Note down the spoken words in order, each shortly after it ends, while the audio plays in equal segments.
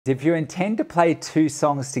If you intend to play two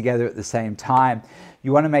songs together at the same time,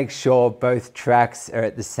 you want to make sure both tracks are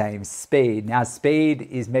at the same speed. Now, speed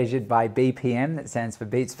is measured by BPM, that stands for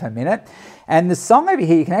beats per minute. And the song over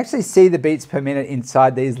here, you can actually see the beats per minute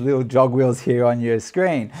inside these little jog wheels here on your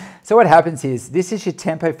screen. So what happens is, this is your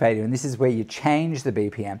tempo fader, and this is where you change the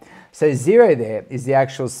BPM. So 0 there is the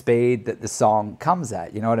actual speed that the song comes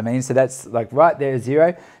at, you know what I mean? So that's like right there,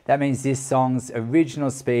 0. That means this song's original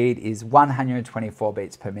speed is 124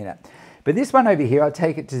 beats per minute. But this one over here, I'll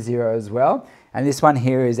take it to 0 as well. And this one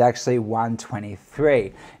here is actually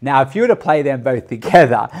 123. Now, if you were to play them both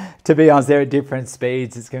together, to be honest, they're at different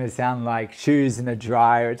speeds. It's going to sound like shoes in a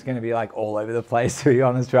dryer. It's going to be like all over the place, to be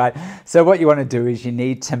honest, right? So what you want to do is you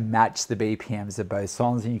need to match the BPMs of both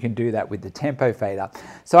songs, and you can do that with the tempo fader.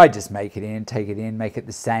 So I just make it in, take it in, make it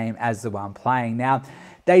the same as the one playing. Now,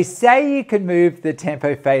 they say you can move the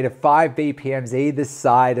tempo fader 5 BPMs either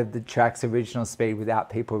side of the track's original speed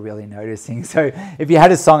without people really noticing. So if you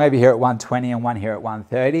had a song over here at 120 and one here at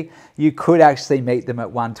 130, you could actually meet them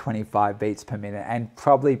at 125 beats per minute, and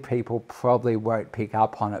people probably won't pick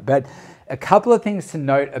up on it. But a couple of things to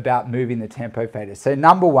note about moving the tempo fader. So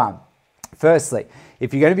number one, firstly,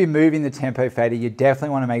 if you're going to be moving the tempo fader, you definitely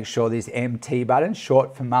want to make sure this MT button,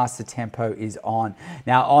 short for master tempo, is on.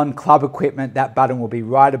 Now, on club equipment, that button will be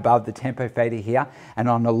right above the tempo fader here, and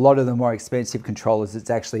on a lot of the more expensive controllers, it's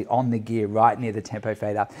actually on the gear right near the tempo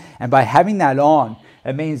fader. And by having that on,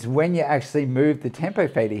 it means when you actually move the tempo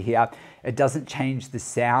fader here, it doesn't change the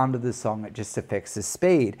sound of the song, it just affects the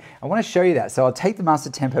speed. I want to show you that. So I'll take the master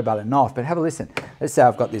tempo button off, but have a listen. Let's say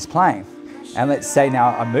I've got this playing, and let's say now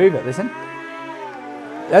I move it, listen.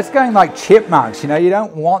 That's going like chipmunks, you know, you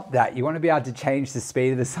don't want that. You want to be able to change the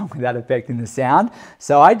speed of the song without affecting the sound.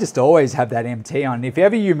 So I just always have that MT on. If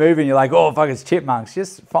ever you move and you're like, oh, fuck, it's chipmunks,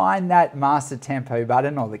 just find that master tempo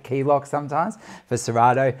button, or the key lock sometimes for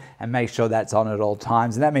Serato, and make sure that's on at all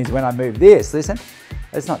times. And that means when I move this, listen,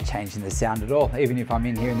 it's not changing the sound at all, even if I'm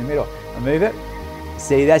in here in the middle. I move it,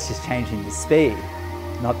 see, that's just changing the speed,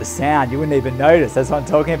 not the sound. You wouldn't even notice. That's what I'm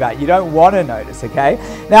talking about. You don't want to notice, okay?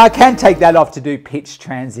 Now, I can take that off to do pitch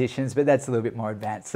transitions, but that's a little bit more advanced.